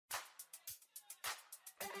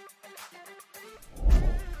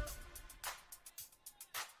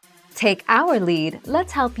Take our lead,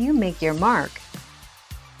 let's help you make your mark.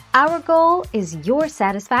 Our goal is your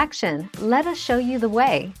satisfaction. Let us show you the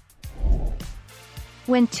way.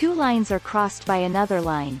 When two lines are crossed by another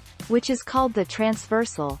line, which is called the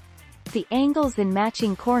transversal, the angles in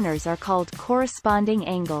matching corners are called corresponding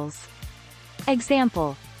angles.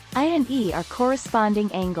 Example: I and E are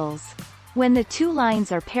corresponding angles. When the two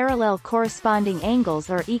lines are parallel, corresponding angles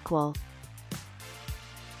are equal.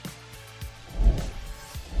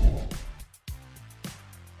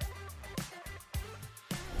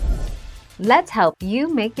 Let's help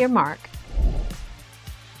you make your mark.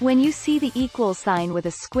 When you see the equal sign with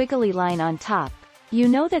a squiggly line on top, you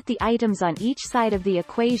know that the items on each side of the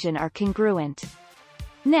equation are congruent.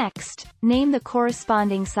 Next, name the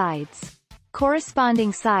corresponding sides.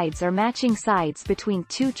 Corresponding sides are matching sides between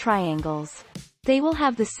two triangles. They will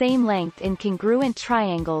have the same length in congruent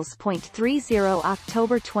triangles. 30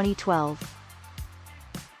 October 2012.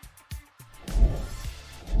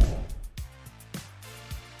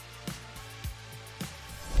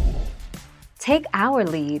 Take our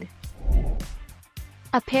lead.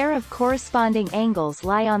 A pair of corresponding angles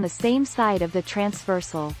lie on the same side of the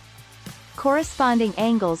transversal. Corresponding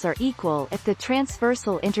angles are equal if the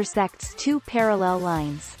transversal intersects two parallel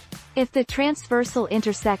lines. If the transversal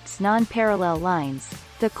intersects non-parallel lines,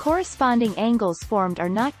 the corresponding angles formed are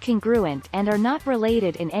not congruent and are not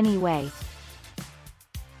related in any way.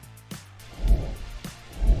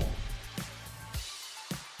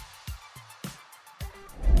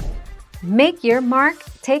 Make your mark,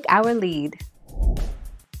 take our lead.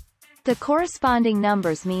 The corresponding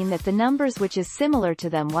numbers mean that the numbers which is similar to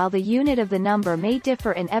them, while the unit of the number may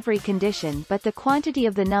differ in every condition, but the quantity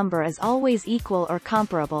of the number is always equal or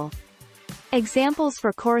comparable. Examples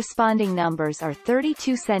for corresponding numbers are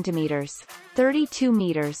 32 centimeters, 32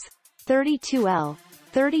 meters, 32 L,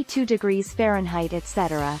 32 degrees Fahrenheit,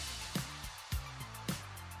 etc.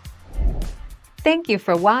 Thank you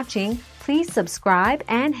for watching. Please subscribe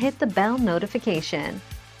and hit the bell notification.